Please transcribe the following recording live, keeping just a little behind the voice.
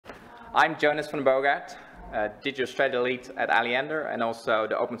I'm Jonas from Bogaard, Digital Strategy Lead at Alliander and also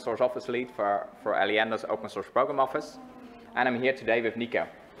the Open Source Office Lead for Alliander's Open Source Program Office. And I'm here today with Nico.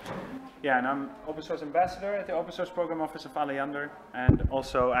 Yeah, and I'm Open Source Ambassador at the Open Source Program Office of Alliander and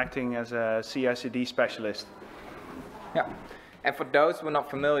also acting as a CI/CD specialist. Yeah, and for those who are not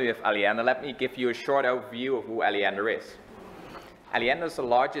familiar with Alliander, let me give you a short overview of who Alliander is. Alliander is the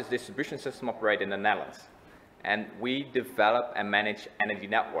largest distribution system operator in the Netherlands, and we develop and manage energy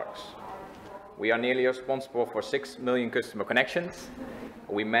networks. We are nearly responsible for 6 million customer connections.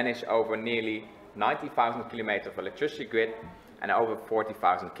 We manage over nearly 90,000 kilometers of electricity grid and over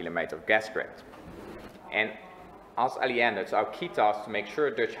 40,000 kilometers of gas grid. And as Alliander, it's our key task to make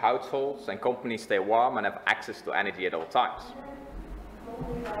sure Dutch households and companies stay warm and have access to energy at all times.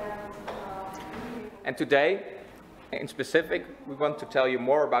 And today, in specific, we want to tell you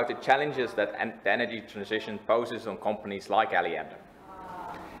more about the challenges that the energy transition poses on companies like Alliander,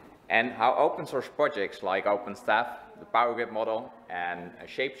 and how open source projects like OpenSTEF, the Power Grid Model and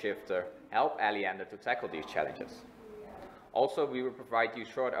Shapeshifter help Alliander to tackle these challenges. Also, we will provide you a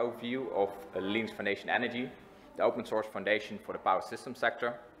short overview of Linux Foundation Energy, the open source foundation for the power system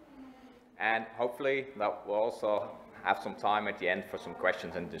sector, and hopefully that will also have some time at the end for some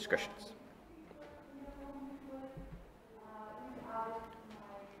questions and discussions.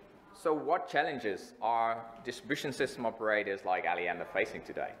 So what challenges are distribution system operators like Alliander facing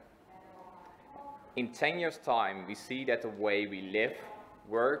today? In 10 years' time, we see that the way we live,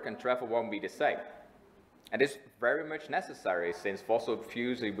 work and travel won't be the same. And this is very much necessary since fossil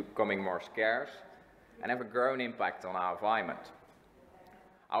fuels are becoming more scarce and have a growing impact on our environment.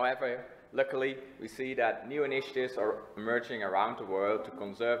 However, luckily, we see that new initiatives are emerging around the world to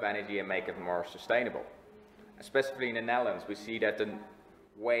conserve energy and make it more sustainable. Especially in the Netherlands, we see that the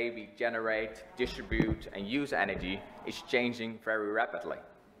way we generate, distribute and use energy is changing very rapidly.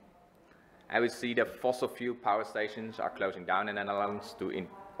 And we see that fossil fuel power stations are closing down in the Netherlands in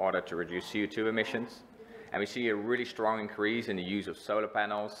order to reduce CO2 emissions. And we see a really strong increase in the use of solar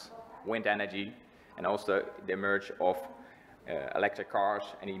panels, wind energy, and also the emerge of electric cars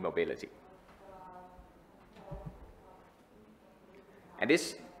and e-mobility. And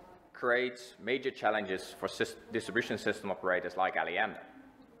this creates major challenges for distribution system operators like Alliander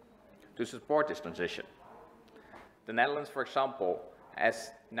to support this transition. The Netherlands, for example,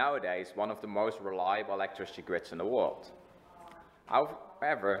 has nowadays one of the most reliable electricity grids in the world.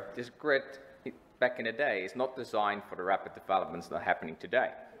 However, this grid back in the day is not designed for the rapid developments that are happening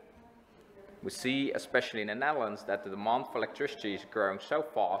today. We see, especially in the Netherlands, that the demand for electricity is growing so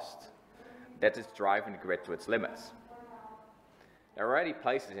fast that it's driving the grid to its limits. There are already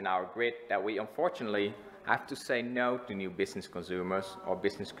places in our grid that we unfortunately have to say no to new business consumers or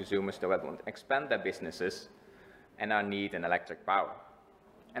business consumers that want to expand their businesses and are need an electric power.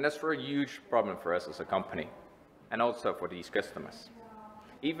 And that's a huge problem for us as a company and also for these customers.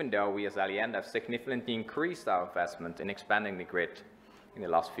 Even though we as Alliander have significantly increased our investment in expanding the grid in the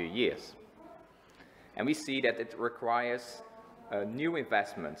last few years. And we see that it requires new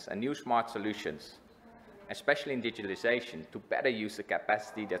investments and new smart solutions, especially in digitalization, to better use the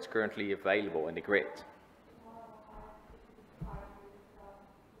capacity that's currently available in the grid.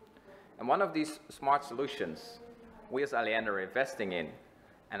 And one of these smart solutions we as Alliander are investing in,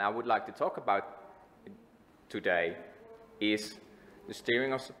 and I would like to talk about today, is the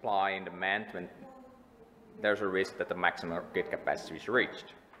steering of supply and demand when there's a risk that the maximum grid capacity is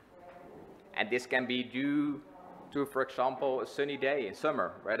reached. And this can be due to, for example, a sunny day in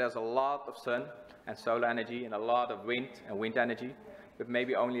summer where there's a lot of sun and solar energy and a lot of wind and wind energy, but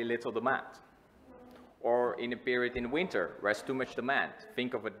maybe only a little demand. Or in a period in winter where there's too much demand.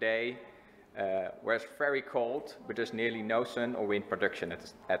 Think of a day where it's very cold, but there's nearly no sun or wind production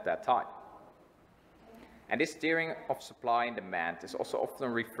at that time. And this steering of supply and demand is also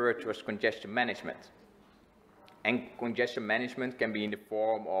often referred to as congestion management. And congestion management can be in the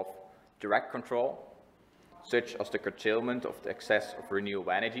form of direct control, such as the curtailment of the excess of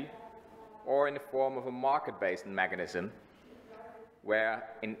renewable energy, or in the form of a market-based mechanism where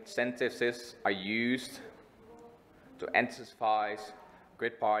incentives are used to incentivize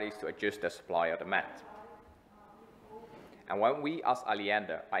grid parties to adjust their supply or demand. And when we as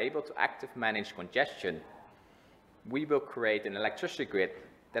Alliander are able to actively manage congestion, we will create an electricity grid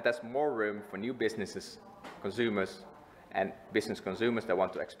that has more room for new businesses, consumers, and business consumers that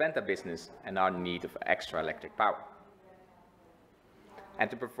want to expand their business and are in need of extra electric power. And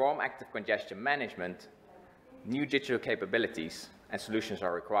to perform active congestion management, new digital capabilities and solutions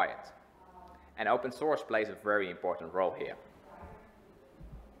are required. And open source plays a very important role here.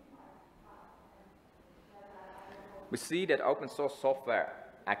 We see that open source software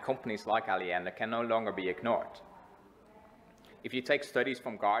at companies like Alliander can no longer be ignored. If you take studies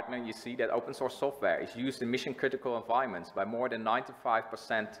from Gartner, you see that open source software is used in mission critical environments by more than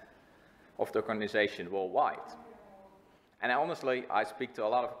 95% of the organization worldwide. And honestly, I speak to a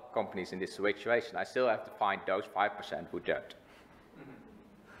lot of companies in this situation. I still have to find those 5% who don't.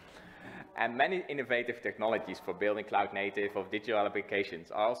 And many innovative technologies for building cloud native or digital applications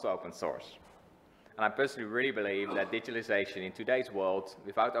are also open source. And I personally really believe that digitalization in today's world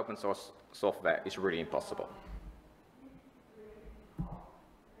without open source software is really impossible.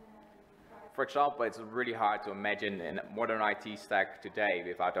 For example, it's really hard to imagine a modern IT stack today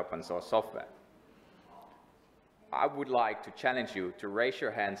without open source software. I would like to challenge you to raise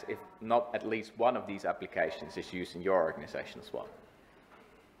your hands if not at least one of these applications is used in your organization as well.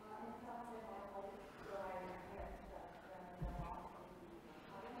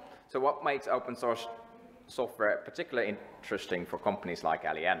 So what makes open source software particularly interesting for companies like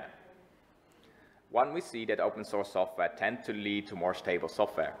Alliander? One, we see that open source software tends to lead to more stable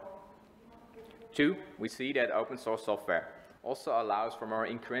software. Two, we see that open source software also allows for more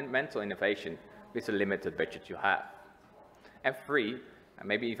incremental innovation with the limited budget you have. And three, and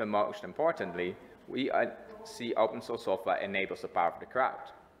maybe even most importantly, we see open source software enables the power of the crowd.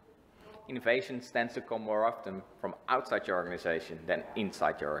 Innovations tend to come more often from outside your organization than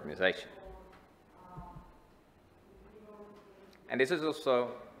inside your organization. And this is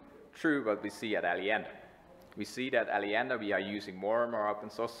also true what we see at Alliander. We see that at Alliander we are using more and more open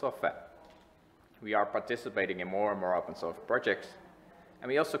source software. We are participating in more and more open source projects, and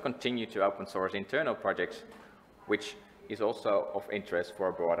we also continue to open source internal projects, which is also of interest for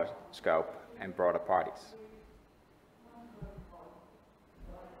a broader scope and broader parties.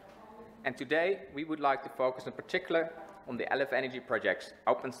 And today we would like to focus in particular on the LF Energy projects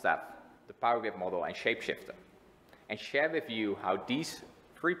OpenSTEF, the Power Grid Model and Shapeshifter, and share with you how these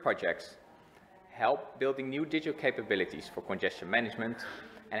three projects help building new digital capabilities for congestion management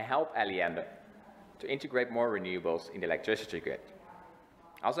and help Alliander to integrate more renewables in the electricity grid.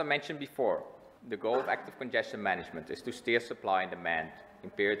 As I mentioned before, the goal of active congestion management is to steer supply and demand in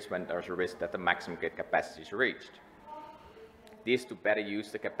periods when there is a risk that the maximum grid capacity is reached. This is to better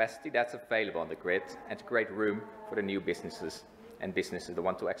use the capacity that's available on the grid and to create room for the new businesses and businesses that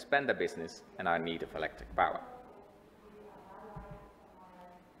want to expand their business and are in need of electric power.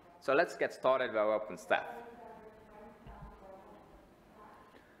 So let's get started with OpenSTEF.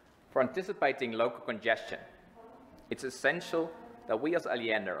 For anticipating local congestion, it's essential that we as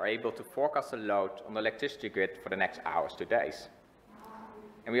Alliander are able to forecast the load on the electricity grid for the next hours to days.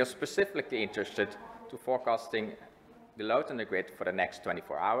 And we are specifically interested to forecasting the load on the grid for the next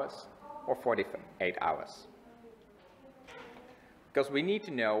 24 hours or 48 hours. Because we need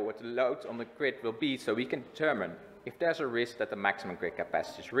to know what the load on the grid will be so we can determine if there's a risk that the maximum grid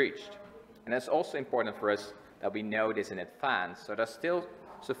capacity is reached. And it's also important for us that we know this in advance, so there's still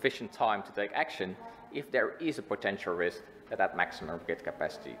sufficient time to take action if there is a potential risk that that maximum grid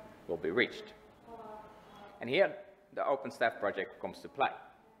capacity will be reached. And here the OpenSTEF project comes to play.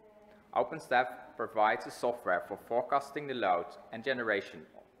 OpenSTEF provides a software for forecasting the load and generation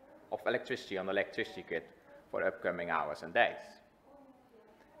of electricity on the electricity grid for the upcoming hours and days.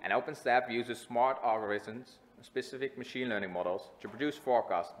 And OpenSTEF uses smart algorithms and specific machine learning models to produce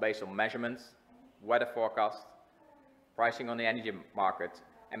forecasts based on measurements, weather forecasts, pricing on the energy market,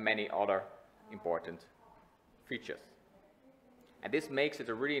 and many other important features. And this makes it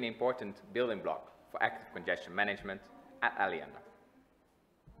a really important building block for active congestion management at Alliander.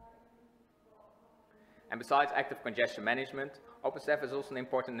 And besides active congestion management, OpenSTEF is also an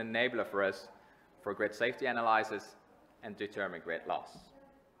important enabler for us for grid safety analysis and determine grid loss.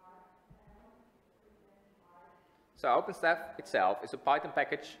 So OpenSTEF itself is a Python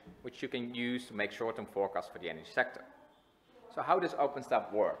package which you can use to make short-term forecasts for the energy sector. So how does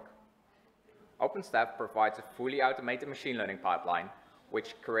OpenSTEF work? OpenSTEF provides a fully automated machine learning pipeline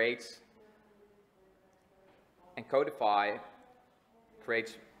which creates and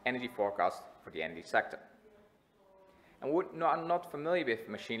creates energy forecasts for the energy sector. And what are not familiar with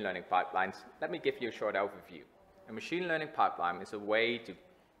machine learning pipelines, let me give you a short overview. A machine learning pipeline is a way to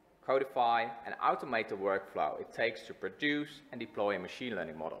codify and automate the workflow it takes to produce and deploy a machine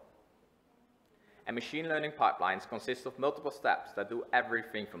learning model. And machine learning pipelines consist of multiple steps that do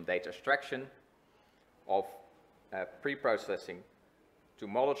everything from data extraction, of pre-processing, to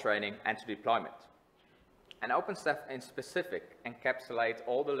model training and to deployment. And OpenSTEF in specific encapsulates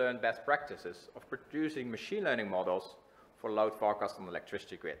all the learned best practices of producing machine learning models for load forecast on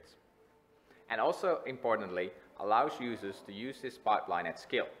electricity grids. And also importantly, allows users to use this pipeline at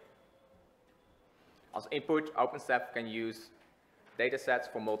scale. As input, OpenSTEF can use data sets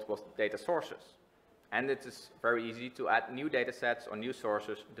from multiple data sources. And it is very easy to add new data sets or new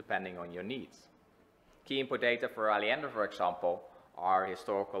sources depending on your needs. Key input data for Alliander, for example, are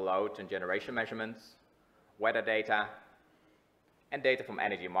historical load and generation measurements, weather data, and data from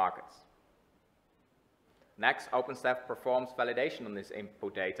energy markets. Next, OpenSTEF performs validation on this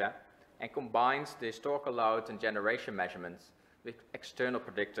input data and combines the historical load and generation measurements with external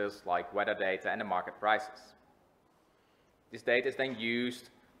predictors like weather data and the market prices. This data is then used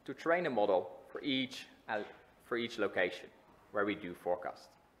to train a model for each location where we do forecast.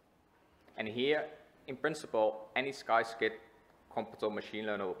 And here, in principle, any sky-skid computational machine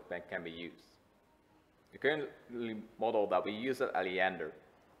learning can be used. The current model that we use at Alliander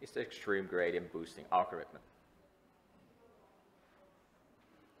is the extreme gradient boosting algorithm.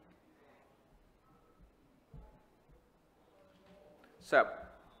 So,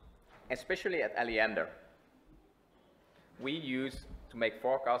 especially at Alliander, we use to make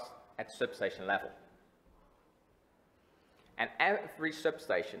forecasts at substation level. And every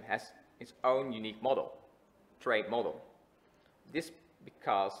substation has its own unique model, trained model. This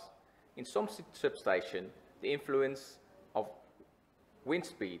because in some substation, the influence of wind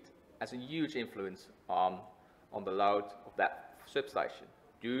speed has a huge influence on the load of that substation.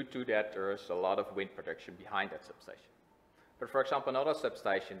 Due to that, there is a lot of wind production behind that substation. But for example, another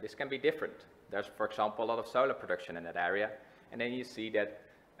substation, this can be different. There's, for example, a lot of solar production in that area, and then you see that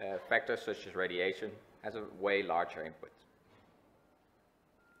factors such as radiation has a way larger input.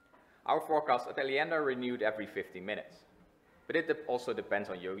 Our forecasts at Alliander are renewed every 15 minutes, but it also depends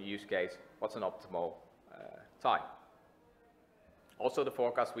on your use case, what's an optimal time. Also, the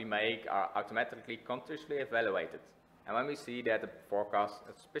forecasts we make are automatically continuously evaluated, and when we see that the forecast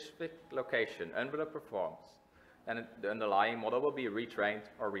at a specific location underperforms, then the underlying model will be retrained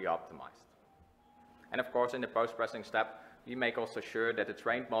or re-optimized. And of course, in the post-processing step, we make also sure that the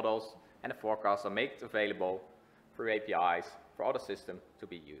trained models and the forecasts are made available through APIs for other systems to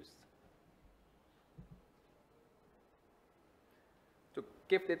be used. To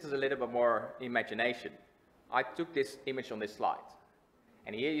give this a little bit more imagination, I took this image on this slide.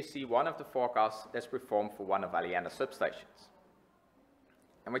 And here you see one of the forecasts that's performed for one of Alliander substations.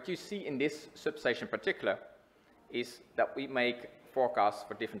 And what you see in this substation in particular is that we make forecasts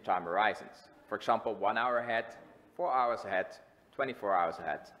for different time horizons. For example, 1 hour ahead, 4 hours ahead, 24 hours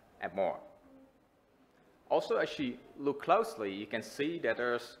ahead, and more. Also, as you look closely, you can see that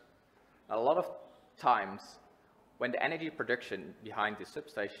there's a lot of times when the energy production behind this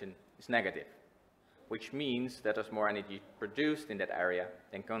substation is negative, which means that there's more energy produced in that area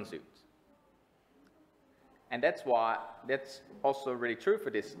than consumed. And that's also really true for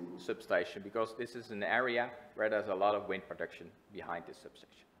this substation, because this is an area where there's a lot of wind production behind this substation.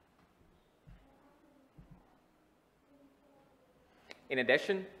 In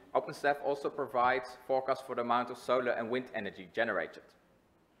addition, OpenSTEF also provides forecasts for the amount of solar and wind energy generated.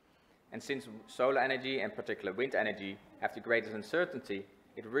 And since solar energy and particularly wind energy have the greatest uncertainty,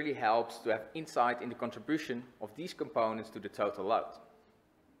 it really helps to have insight in the contribution of these components to the total load.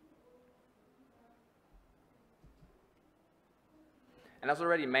 And as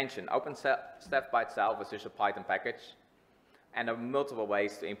already mentioned, OpenSTEF by itself is just a Python package, and there are multiple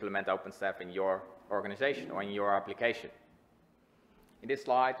ways to implement OpenSTEF in your organization or in your application. In this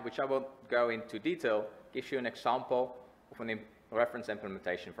slide, which I won't go into detail, gives you an example of a reference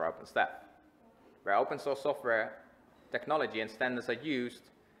implementation for OpenSTEF, where open source software technology and standards are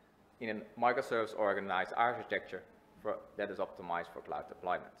used in a microservice organized architecture that is optimized for cloud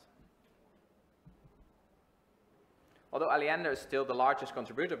deployment. Although Alliander is still the largest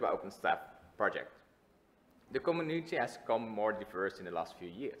contributor to the OpenSTEF project, the community has become more diverse in the last few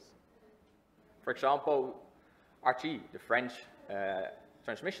years. For example, RTE, the French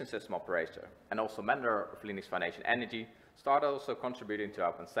transmission system operator and also member of Linux Foundation Energy, started also contributing to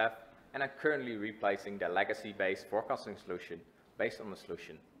OpenSTEF and are currently replacing their legacy-based forecasting solution based on the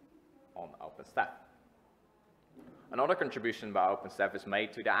solution on OpenSTEF. Another contribution by OpenSTEF is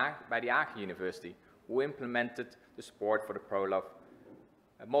made by the Aachen University, who implemented the support for the ProLove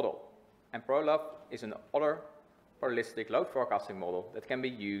model. And ProLove is another probabilistic load forecasting model that can be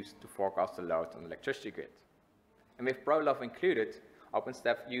used to forecast the load on the electricity grid. And with ProLove included,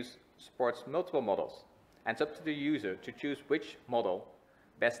 OpenSTEF supports multiple models, and it's up to the user to choose which model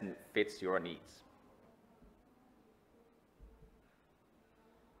best fits your needs.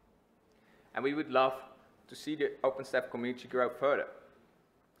 And we would love to see the OpenSTEF community grow further.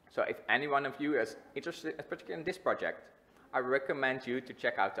 So if any one of you is interested, particularly in this project, I recommend you to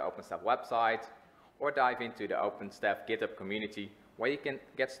check out the OpenSTEF website or dive into the OpenSTEF GitHub community, where you can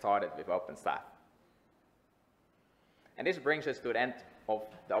get started with OpenSTEF. And this brings us to the end of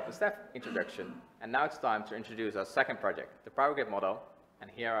the OpenSTEF introduction. And now it's time to introduce our second project, the Power Grid Model. And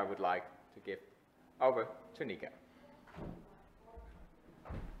here I would like to give over to Nico.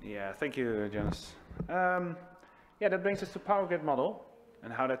 Yeah, thank you, Jonas. Yeah, that brings us to Power Grid Model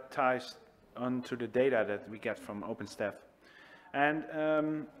and how that ties onto the data that we get from OpenSTEF. And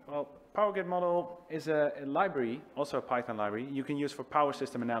well, Power Grid Model is a library, also a Python library, you can use for power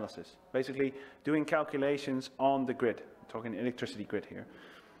system analysis. Basically, doing calculations on the grid. I'm talking electricity grid here.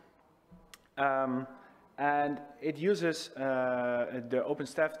 And it uses the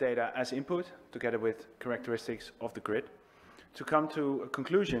OpenSTEF data as input, together with characteristics of the grid, to come to a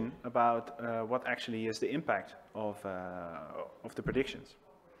conclusion about what actually is the impact of the predictions.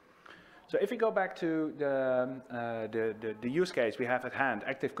 So if we go back to the use case we have at hand,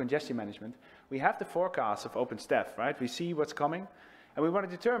 active congestion management, we have the forecast of OpenSTEF, right? We see what's coming, and we want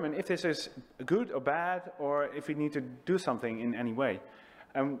to determine if this is good or bad, or if we need to do something in any way.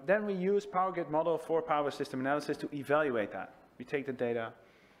 And then we use Power Grid Model for power system analysis to evaluate that. We take the data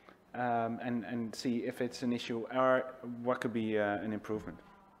and see if it's an issue or what could be an improvement.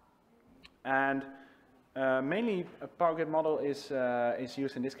 And mainly, a Power Grid Model is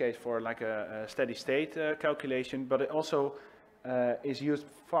used in this case for like a steady state calculation, but it also is used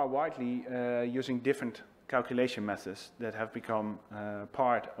far widely using different calculation methods that have become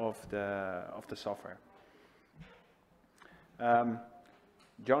part of the software.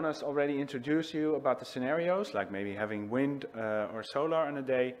 Jonas already introduced you about the scenarios, like maybe having wind or solar on a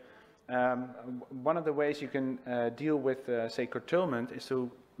day. One of the ways you can deal with, say, curtailment is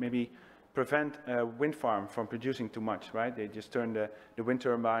to maybe prevent a wind farm from producing too much, right? They just turn the wind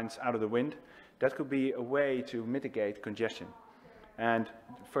turbines out of the wind. That could be a way to mitigate congestion. And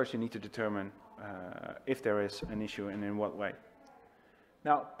first you need to determine if there is an issue and in what way.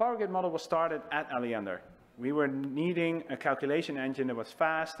 Now, Power Grid Model was started at Alliander. We were needing a calculation engine that was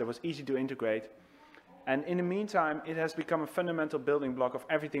fast, that was easy to integrate. And in the meantime, it has become a fundamental building block of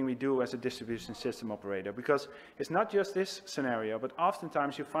everything we do as a distribution system operator, because it's not just this scenario, but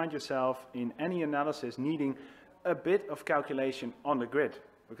oftentimes you find yourself in any analysis needing a bit of calculation on the grid,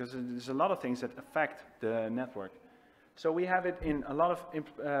 because there's a lot of things that affect the network. So we have it in a lot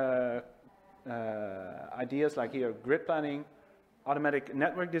of ideas like here, grid planning, automatic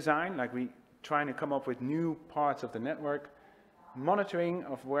network design, like we trying to come up with new parts of the network, monitoring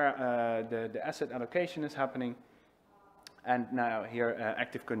of where the asset allocation is happening, and now here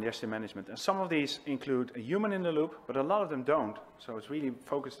active congestion management. And some of these include a human in the loop, but a lot of them don't, so it's really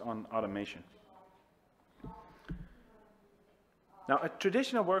focused on automation. Now, a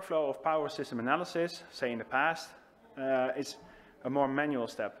traditional workflow of power system analysis, say in the past, is a more manual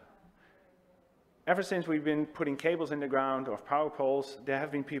step. Ever since we've been putting cables in the ground or power poles, there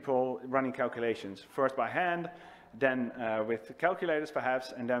have been people running calculations, first by hand, then with calculators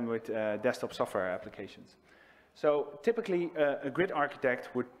perhaps, and then with desktop software applications. So typically a grid architect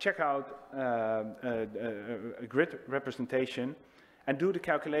would check out a grid representation and do the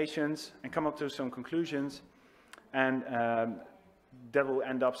calculations and come up to some conclusions, and that will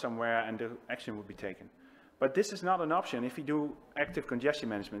end up somewhere and the action will be taken. But this is not an option if we do active congestion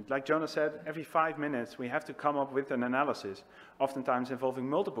management. Like Jonas said, every 5 minutes we have to come up with an analysis, oftentimes involving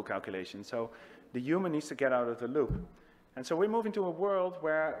multiple calculations. So the human needs to get out of the loop. And so we're moving to a world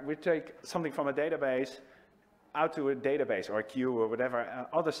where we take something from a database out to a database or a queue or whatever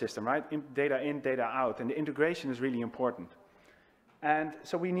other system, right? Data in, data out, and the integration is really important. And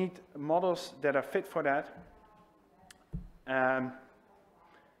so we need models that are fit for that.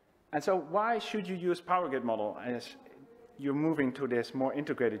 And so why should you use Power Grid Model as you're moving to this more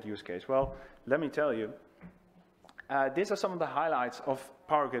integrated use case? Well, let me tell you. These are some of the highlights of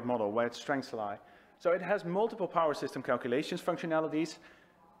Power Grid Model, where its strengths lie. So it has multiple power system calculations functionalities,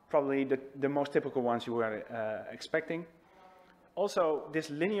 probably the most typical ones you were expecting. Also, this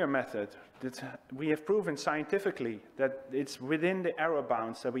linear method, that we have proven scientifically that it's within the error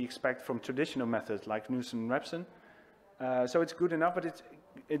bounds that we expect from traditional methods like Newson-Raphson. So it's good enough, but it's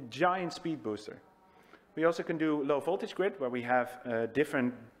a giant speed booster. We also can do low voltage grid, where we have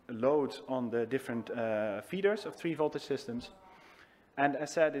different loads on the different feeders of 3 voltage systems. And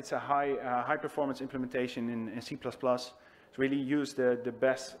as said, it's a high performance implementation in C++. To really use the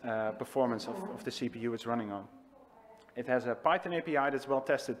best performance of the CPU it's running on. It has a Python API that's well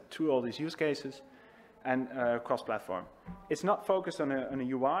tested through all these use cases, and cross-platform. It's not focused on a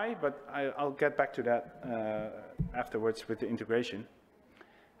UI, but I'll get back to that afterwards with the integration.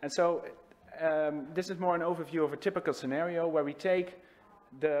 And so this is more an overview of a typical scenario where we take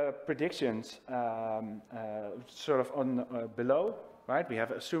the predictions sort of on below right? We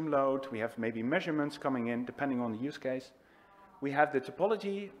have assumed load, we have maybe measurements coming in depending on the use case. We have the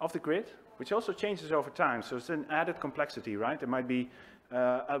topology of the grid, which also changes over time, so it's an added complexity, right? There might be,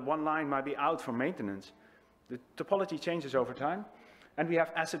 one line might be out for maintenance. The topology changes over time. And we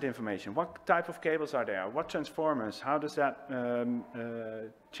have asset information. What type of cables are there? What transformers? How does that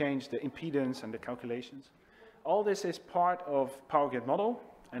change the impedance and the calculations? All this is part of Power Grid model,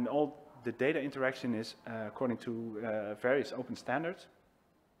 and all the data interaction is according to various open standards.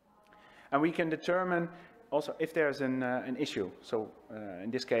 And we can determine also if there's an issue. So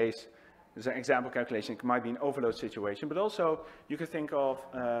in this case, there's an example calculation. It might be an overload situation, but also you can think of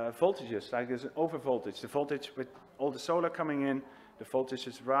voltages, like there's an overvoltage. The voltage with all the solar coming in, the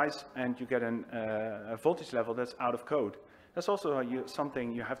voltages rise, and you get a voltage level that's out of code. That's also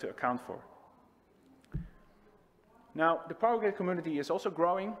something you have to account for. Now, the Power Grid community is also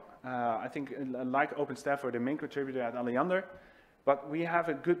growing. I think, like OpenSTEF, we're the main contributor at Alliander, but we have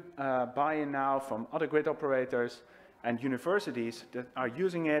a good buy-in now from other grid operators and universities that are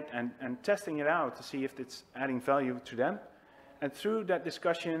using it and testing it out to see if it's adding value to them. And through that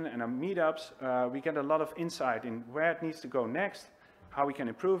discussion and our meetups, we get a lot of insight in where it needs to go next, how we can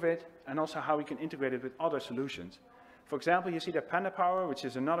improve it, and also how we can integrate it with other solutions. For example, you see the Panda Power, which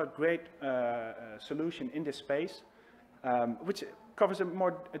is another great solution in this space, which covers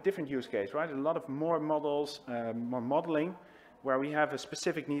a different use case, right? A lot of more models, more modeling, where we have a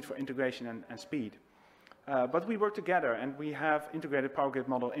specific need for integration and speed. But we work together, and we have integrated Power Grid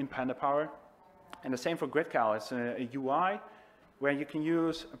model in Panda Power. And the same for GridCal. It's a UI where you can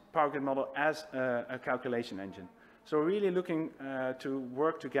use a Power Grid model as a calculation engine. So we're really looking to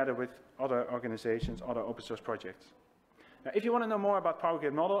work together with other organizations, other open source projects. Now, if you want to know more about Power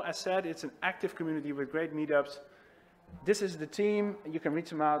Grid model, as said, it's an active community with great meetups. This is the team. You can reach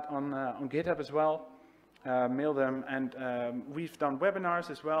them out on GitHub as well. Mail them, and we've done webinars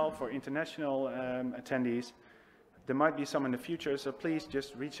as well for international attendees. There might be some in the future, so please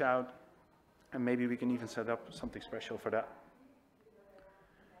just reach out, and maybe we can even set up something special for that.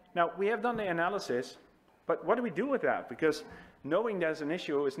 Now, we have done the analysis, but what do we do with that? Because knowing there's an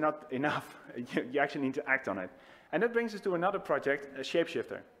issue is not enough. You actually need to act on it. And that brings us to another project,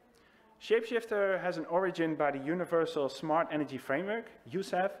 Shapeshifter. Shapeshifter has an origin by the Universal Smart Energy Framework,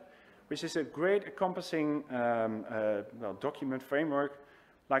 USEF, which is a great encompassing document framework,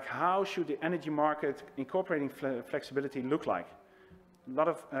 like how should the energy market incorporating flexibility look like. A lot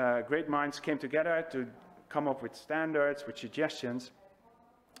of great minds came together to come up with standards, with suggestions,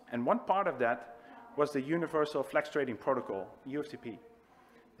 and one part of that was the Universal Flex Trading Protocol, UFTP,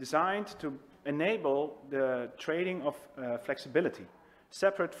 designed to enable the trading of flexibility,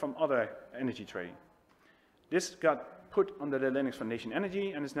 separate from other energy trading. This got put under the Linux Foundation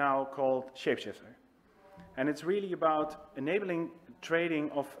Energy and is now called Shapeshifter. And it's really about enabling trading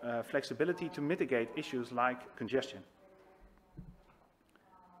of flexibility to mitigate issues like congestion.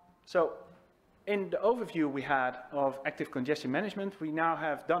 So in the overview we had of active congestion management, we now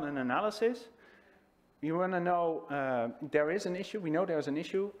have done an analysis. We want to know there is an issue, we know there's an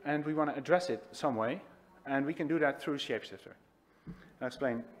issue, and we want to address it some way, and we can do that through Shapeshifter. I'll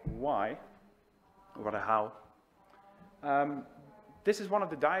explain why, or rather how. This is one of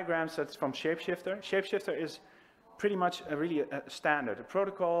the diagrams that's from Shapeshifter. Shapeshifter is pretty much really a standard, a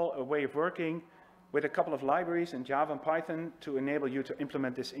protocol, a way of working with a couple of libraries in Java and Python to enable you to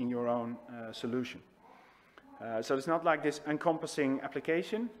implement this in your own solution. So it's not like this encompassing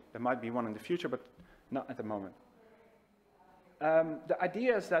application. There might be one in the future, but not at the moment. The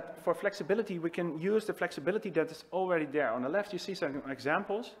idea is that for flexibility, we can use the flexibility that is already there. On the left, you see some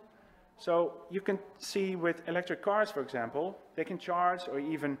examples. So you can see with electric cars, for example, they can charge or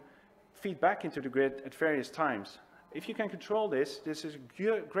even feed back into the grid at various times. If you can control this, this is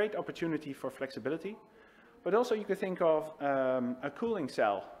a great opportunity for flexibility. But also you could think of a cooling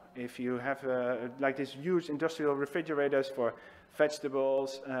cell. If you have like these huge industrial refrigerators for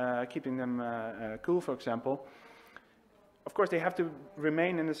vegetables, keeping them cool, for example. Of course, they have to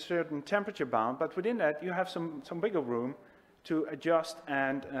remain in a certain temperature bound, but within that you have some wiggle room to adjust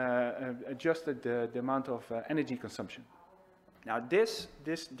and adjust the amount of energy consumption. Now this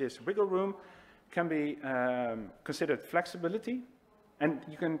wiggle room can be considered flexibility, and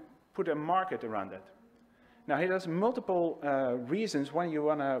you can put a market around that. Now here there's multiple reasons why you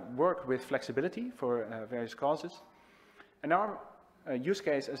want to work with flexibility for various causes. And our use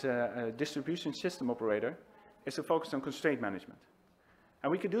case as a distribution system operator is to focus on constraint management.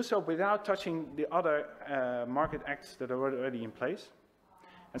 And we can do so without touching the other market acts that are already in place.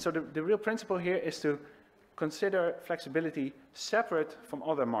 And so the real principle here is to consider flexibility separate from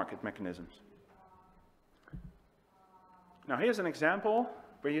other market mechanisms. Now here's an example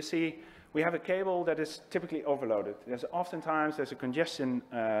where you see we have a cable that is typically overloaded. Oftentimes there's a congestion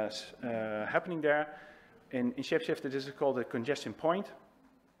happening there. In Shapeshifter, this is called a congestion point.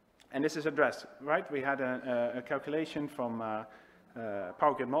 And this is addressed, right? We had a calculation from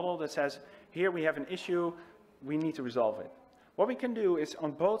Power Grid Model that says, here we have an issue, we need to resolve it. What we can do is,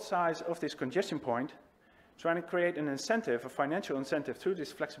 on both sides of this congestion point, trying to create an incentive, a financial incentive through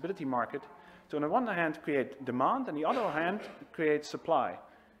this flexibility market, to on the one hand create demand, and the other hand create supply.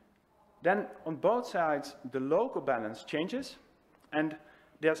 Then on both sides, the local balance changes, and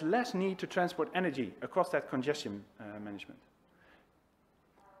there's less need to transport energy across that congestion management.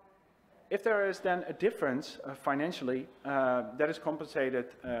 If there is then a difference financially, that is compensated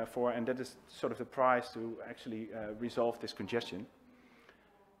for, and that is sort of the price to actually resolve this congestion.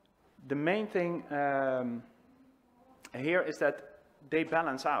 The main thing here is that they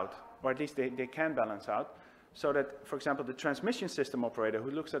balance out, or at least they can balance out, so that, for example, the transmission system operator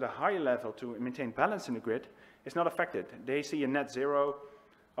who looks at a higher level to maintain balance in the grid is not affected. They see a net zero,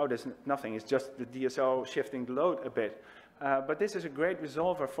 oh, there's nothing, it's just the DSO shifting the load a bit. But this is a great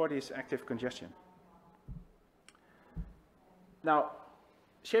resolver for this active congestion. Now,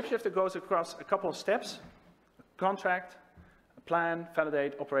 Shapeshifter goes across a couple of steps: contract, plan,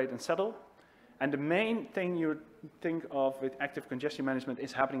 validate, operate, and settle. And the main thing you think of with active congestion management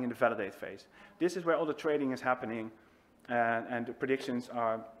is happening in the validate phase. This is where all the trading is happening, and the predictions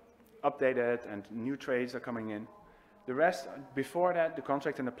are updated, and new trades are coming in. The rest, before that, the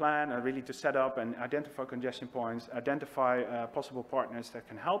contract and the plan are really to set up and identify congestion points, identify possible partners that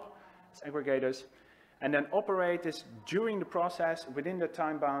can help as aggregators, and then operate this during the process within the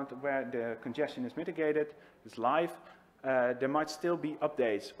time bound where the congestion is mitigated, is live. There might still be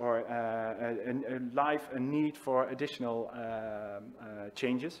updates or a need for additional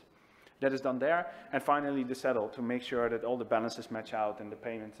changes. That is done there. And finally, the settle to make sure that all the balances match out and the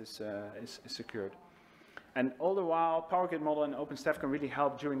payment is secured. And all the while, Power Grid Model and OpenSTEF can really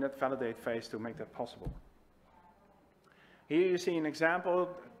help during that validate phase to make that possible. Here you see an example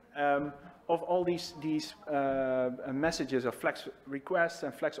of all these messages of flex requests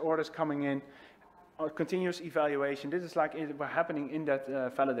and flex orders coming in, or continuous evaluation. This is like happening in that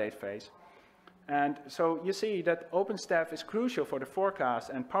validate phase. And so you see that OpenSTEF is crucial for the forecast,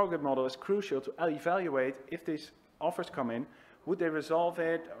 and Power Grid Model is crucial to evaluate if these offers come in. Would they resolve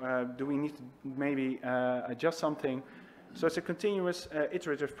it? Do we need to maybe adjust something? So it's a continuous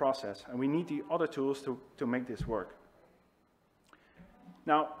iterative process, and we need the other tools to make this work.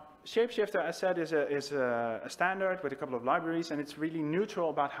 Now, Shapeshifter, as said, is a standard with a couple of libraries, and it's really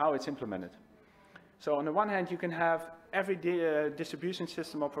neutral about how it's implemented. So on the one hand, you can have every distribution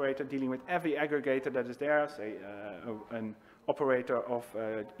system operator dealing with every aggregator that is there, say an operator of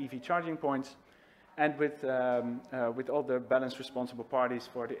EV charging points, and with all the balance responsible parties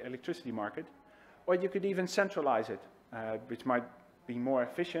for the electricity market. Or you could even centralize it, which might be more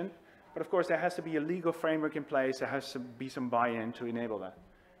efficient. But of course, there has to be a legal framework in place. There has to be some buy-in to enable that.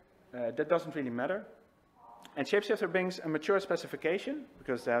 That doesn't really matter. And Shapeshifter brings a mature specification,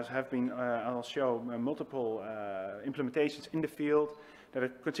 because there have been, I'll show, multiple implementations in the field that are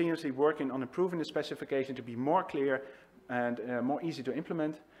continuously working on improving the specification to be more clear and more easy to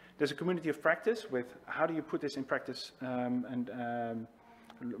implement. There's a community of practice with how do you put this in practice and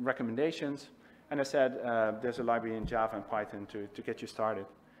recommendations. And I said, there's a library in Java and Python to get you started.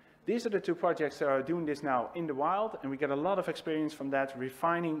 These are the two projects that are doing this now in the wild, and we get a lot of experience from that,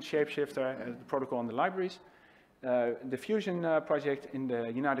 refining Shapeshifter, the protocol and the libraries. The Fusion project in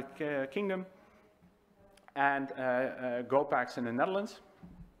the United Kingdom, and GoPax in the Netherlands.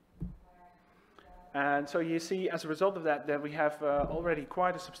 And so you see, as a result of that, that we have already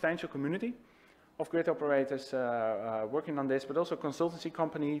quite a substantial community of grid operators working on this, but also consultancy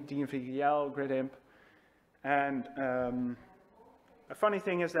company, DNVGL, GridImp. And a funny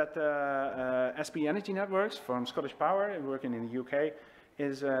thing is that SP Energy Networks from Scottish Power, working in the UK,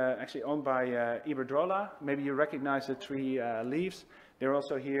 is actually owned by Iberdrola. Maybe you recognize the three leaves. They're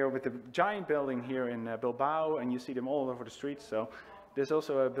also here with the giant building here in Bilbao, and you see them all over the streets. So there's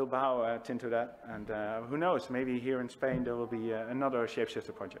also a Bilbao tint to that. And who knows, maybe here in Spain there will be another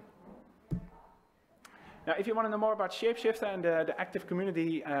Shapeshifter project. Now, if you want to know more about Shapeshifter and the active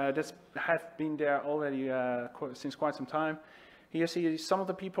community that's have been there already since quite some time, here you see some of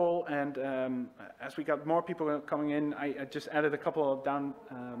the people, and as we got more people coming in, I just added a couple down.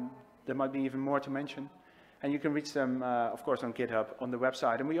 There might be even more to mention. And you can reach them, of course, on GitHub, on the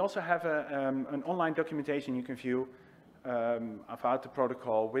website. And we also have an online documentation you can view about the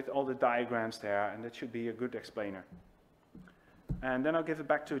protocol with all the diagrams there, and that should be a good explainer. And then I'll give it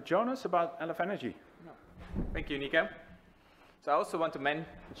back to Jonas about LF Energy. Thank you, Nico. So I also want to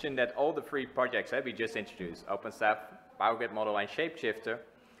mention that all the three projects that we just introduced, OpenSTEF, Grid Model and Shapeshifter,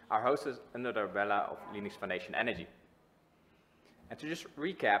 are hosted under the umbrella of Linux Foundation Energy. And to just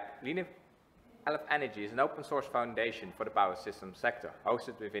recap, Linux LF Energy is an open source foundation for the power system sector,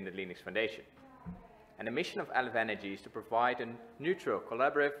 hosted within the Linux Foundation. And the mission of LF Energy is to provide a neutral,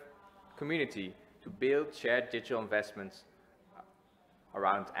 collaborative community to build shared digital investments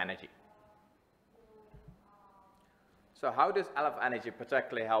around energy. So how does LF Energy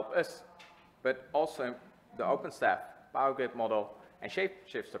particularly help us, but also the OpenSTEF, Grid Model and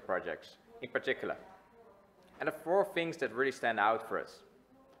Shapeshifter projects in particular? And the four things that really stand out for us.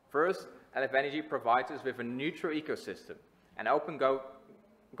 First, LF Energy provides us with a neutral ecosystem and open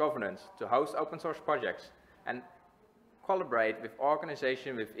governance to host open source projects and collaborate with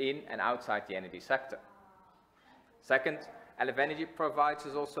organizations within and outside the energy sector. Second, LF Energy provides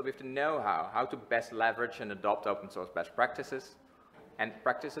us also with the know-how, how to best leverage and adopt open source best practices and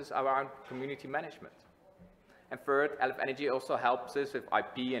practices around community management. And third, LF Energy also helps us with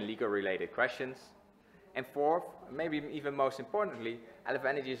IP and legal related questions. And fourth, maybe even most importantly, LF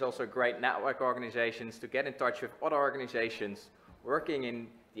Energy is also a great network organizations to get in touch with other organizations working in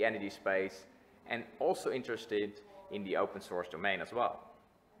the energy space and also interested in the open source domain as well.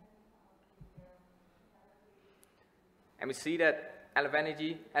 And we see that LF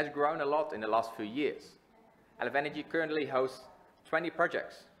Energy has grown a lot in the last few years. LF Energy currently hosts 20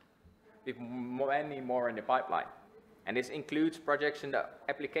 projects, with many more in the pipeline. And this includes projects in the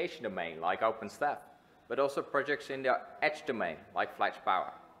application domain, like OpenSTEF, but also projects in the edge domain, like Flash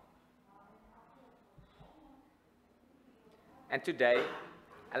Power. And today,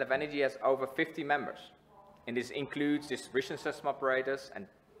 LF Energy has over 50 members. And this includes distribution system operators and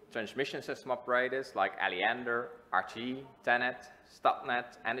transmission system operators like Alliander, RTE, TENET, Statnet,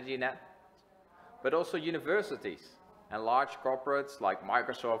 EnergyNet, but also universities and large corporates like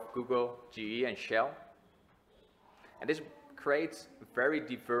Microsoft, Google, GE, and Shell. And this creates a very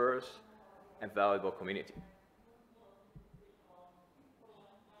diverse and valuable community.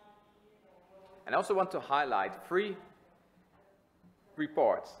 And I also want to highlight 3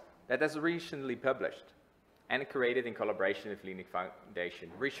 reports that has recently published and created in collaboration with Linux Foundation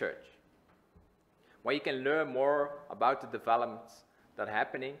Research, where you can learn more about the developments that are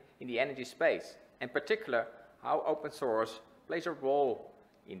happening in the energy space, in particular how open source plays a role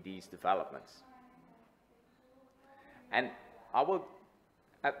in these developments. And I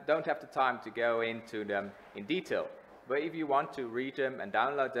don't have the time to go into them in detail, but if you want to read them and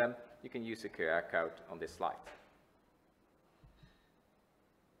download them, you can use the QR code on this slide.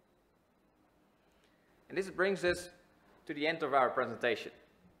 And this brings us to the end of our presentation.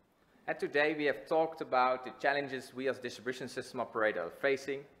 And today we have talked about the challenges we as distribution system operator are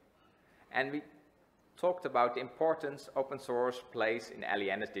facing, and we talked about the importance open source plays in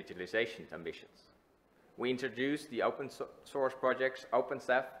Alliander's digitalization ambitions. We introduced the open source projects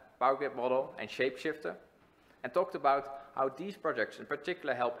OpenSTEF, Grid Model and Shapeshifter, and talked about how these projects in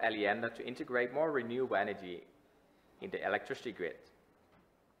particular help Alliander to integrate more renewable energy in the electricity grid.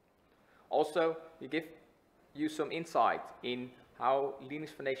 Also, we give you some insight in how Linux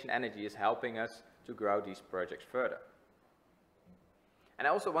Foundation Energy is helping us to grow these projects further. And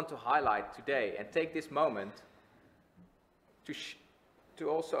I also want to highlight today and take this moment to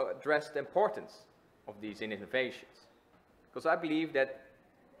also address the importance of these innovations. Because I believe that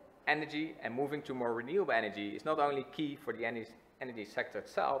energy and moving to more renewable energy is not only key for the energy sector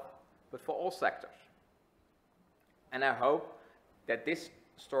itself, but for all sectors. And I hope that this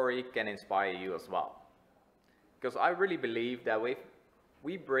story can inspire you as well. Because I really believe that if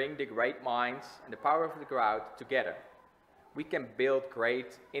we bring the great minds and the power of the crowd together, we can build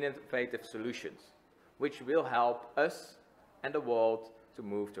great innovative solutions, which will help us and the world to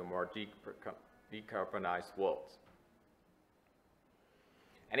move to a more decarbonized world.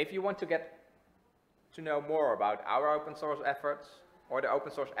 And if you want to get to know more about our open source efforts or the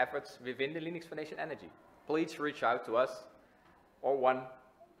open source efforts within the Linux Foundation Energy, please reach out to us or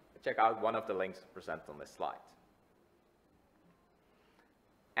check out one of the links presented on this slide.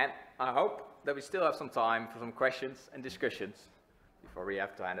 And I hope that we still have some time for some questions and discussions before we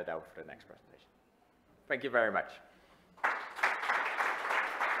have to hand it over for the next presentation. Thank you very much.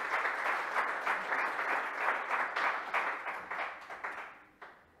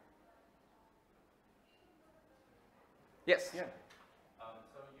 Yes? Yeah.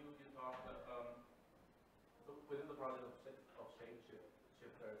 So you talked within the project of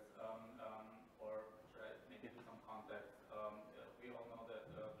shapeshifters, or maybe give some context. We all know that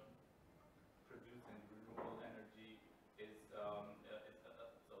producing renewable energy is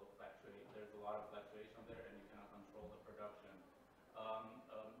so fluctuating. There's a lot of fluctuation there, and you cannot control the production.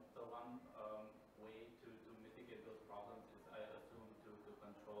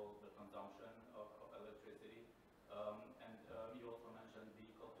 You also mentioned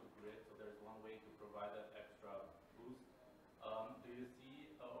vehicle to grid, so there's one way to provide that extra boost. Do you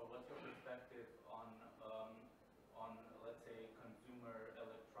see, or what's your perspective on let's say, consumer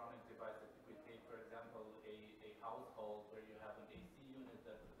electronic devices? If we take, for example, a household where you have an AC unit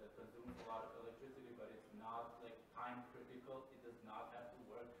that consumes a lot of electricity, but it's not like time critical. It does not have to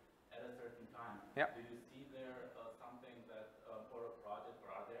work at a certain time. Yeah. Do you see there something that, or a project,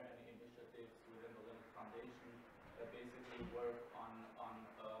 or are there any initiatives within the Linux Foundation that basically work on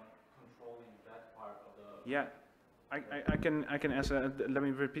controlling that part of the... Yeah, I can answer. Let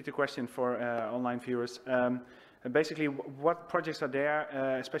me repeat the question for online viewers. Basically, what projects are there,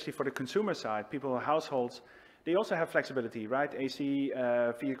 especially for the consumer side, people, households, they also have flexibility, right? AC,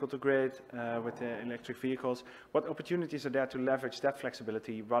 vehicle to grid, with electric vehicles. What opportunities are there to leverage that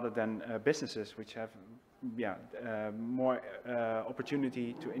flexibility rather than businesses, which have more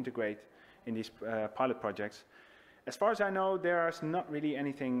opportunity to integrate in these pilot projects? As far as I know, there's not really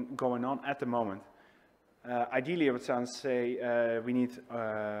anything going on at the moment. Ideally, I would say we need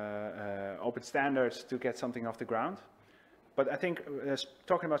open standards to get something off the ground. But I think,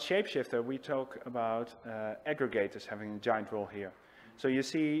 talking about Shapeshifter, we talk about aggregators having a giant role here. So you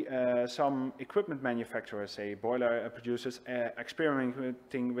see some equipment manufacturers, say boiler producers,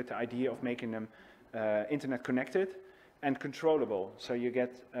 experimenting with the idea of making them internet connected and controllable. So you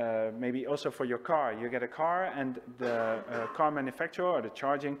get, maybe also for your car, you get a car and the car manufacturer or the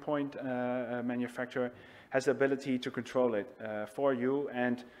charging point manufacturer has the ability to control it for you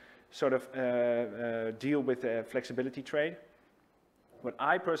and sort of deal with the flexibility trade. What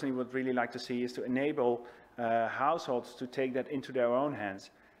I personally would really like to see is to enable households to take that into their own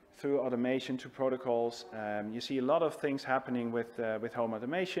hands through automation, through protocols. You see a lot of things happening with home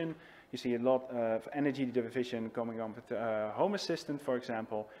automation. You see a lot of energy division coming on with the Home Assistant, for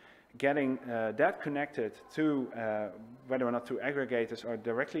example. Getting that connected to, whether or not through aggregators or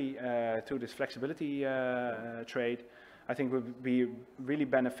directly to this flexibility trade, I think would be really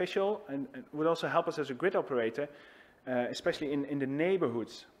beneficial and would also help us as a grid operator, especially in the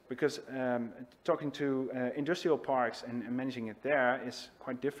neighborhoods, because talking to industrial parks and managing it there is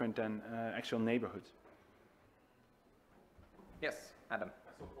quite different than actual neighborhoods. Yes, Adam.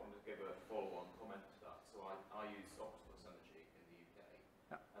 I sort of wanted to give a follow-on comment to that. So I use Octopus Energy in the UK,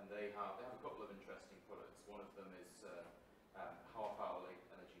 and they have a couple of interesting products. One of them is half-hourly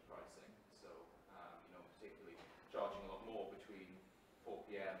energy pricing. So you know, particularly charging a lot more between 4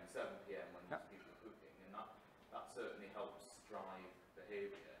 p.m. and 7 p.m. when people are cooking, and that certainly helps drive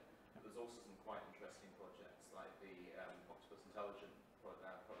behaviour. There's also some quite interesting projects like the Octopus Intelligent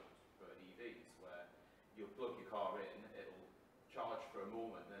product for EVs, where you'll plug your car in, it'll charge for a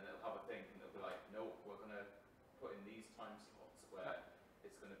moment, then it'll have a think, and it'll be like, no, we're going to put in these time slots where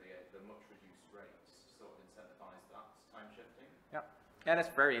it's going to be at the much reduced rates, sort of incentivize that time shifting. Yeah, and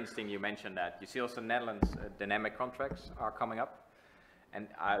it's very interesting you mentioned that. You see also in the Netherlands, dynamic contracts are coming up. And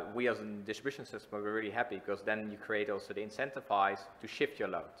we as a distribution system are really happy, because then you create also the incentivize to shift your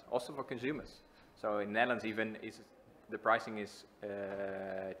load, also for consumers. So in the Netherlands even, the pricing is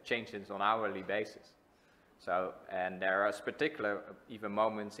changes on hourly basis. So, and there are particular even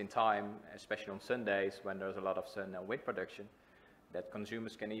moments in time, especially on Sundays when there's a lot of sun and wind production, that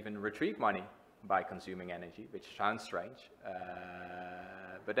consumers can even retrieve money by consuming energy, which sounds strange.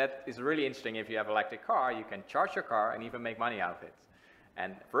 But that is really interesting. If you have an electric car, you can charge your car and even make money out of it.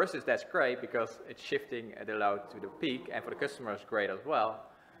 And for us, that's great because it's shifting the load to the peak, and for the customers, great as well,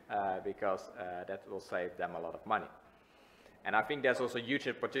 because that will save them a lot of money. And I think there's also a huge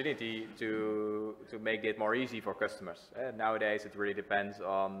opportunity to make it more easy for customers. Nowadays, it really depends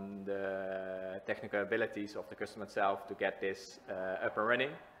on the technical abilities of the customer itself to get this up and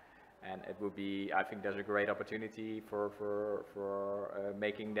running. And it would be, I think there's a great opportunity for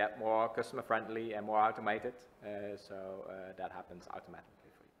making that more customer friendly and more automated. So that happens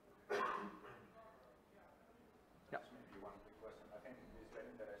automatically for you. Yeah. Maybe one quick question. I think this is very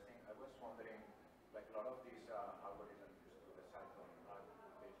interesting. I was wondering, like a lot of these algorithms used to decide on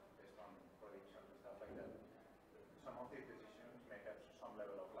based on prediction and stuff like that. Some of these decisions may have some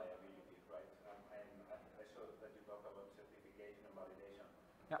level of liability, right? And I saw that you talk about certification and validation.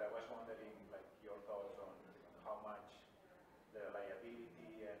 Yeah. I was wondering, like, your thoughts on how much the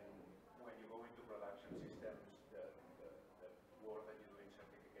liability, and when you go into production systems, the work that you do in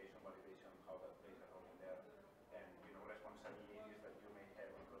certification, validation, how that plays a role in there, and responsibilities that you may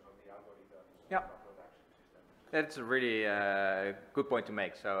have because of the algorithms in a production system. That's a really good point to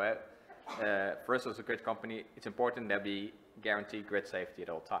make. So for us as a grid company, it's important that we guarantee grid safety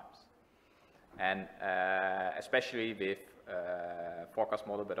at all times. And especially with forecast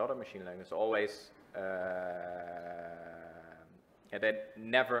model, but other machine learning is always they're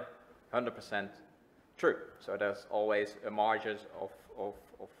never 100% true. So there's always a margin of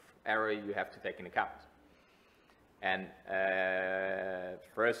error you have to take into account. And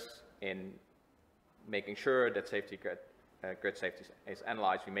for us, in making sure that grid safety is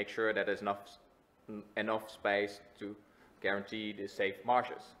analyzed, we make sure that there's enough space to guarantee the safe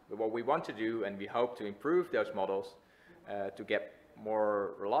margins. But what we want to do, and we hope to improve those models to get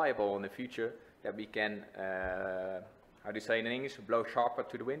more reliable in the future, that we can, how do you say in English, blow sharper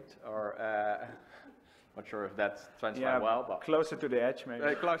to the wind, or not sure if that's translated well, but closer to the edge,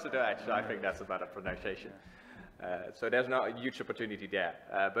 maybe. Closer to the edge, I think that's a better pronunciation. So there's not a huge opportunity there,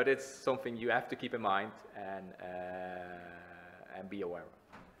 but it's something you have to keep in mind and be aware of.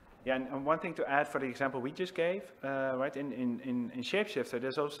 Yeah, and one thing to add for the example we just gave, right, in Shapeshifter,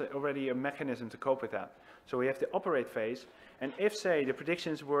 there's also already a mechanism to cope with that. So we have the operate phase, and if, say, the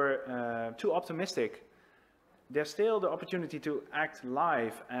predictions were too optimistic, there's still the opportunity to act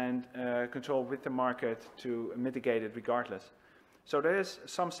live and control with the market to mitigate it regardless. So there is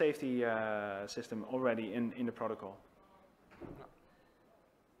some safety system already in the protocol.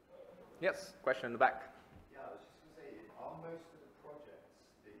 Yes, question in the back. Yeah, I was just going to say, are most of the projects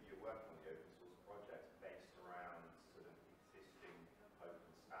that you're working on, the open source projects, based around sort of existing open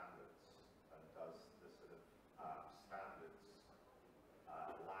standards? And does the sort of standards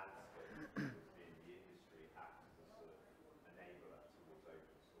landscape within the industry act as a sort of enabler towards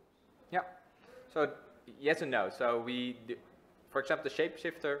open source? Yeah, so yes and no. So for example, the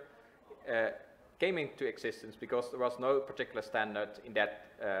Shapeshifter came into existence because there was no particular standard in that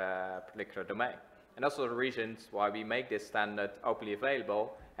particular domain. And those are the reasons why we make this standard openly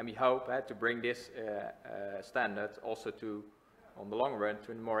available, and we hope to bring this standard also on the long run,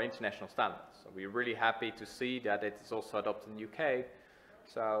 to more international standards. So we're really happy to see that it is also adopted in the UK,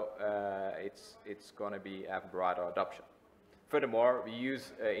 so it's going to have broader adoption. Furthermore, we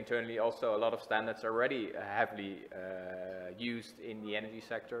use internally also a lot of standards already heavily used in the energy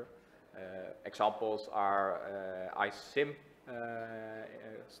sector. Examples are ISIM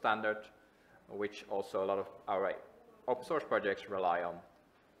standard, which also a lot of our open source projects rely on,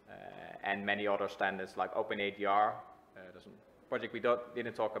 and many other standards like OpenADR. There's a project we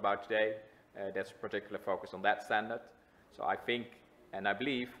didn't talk about today that's particularly focused on that standard. So I think and I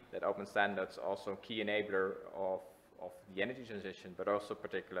believe that open standards are also a key enabler of the energy transition, but also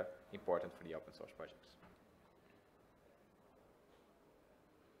particularly important for the open source projects.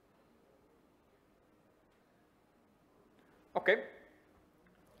 Okay,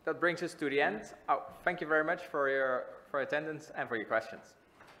 that brings us to the end. Thank you very much for your attendance and for your questions.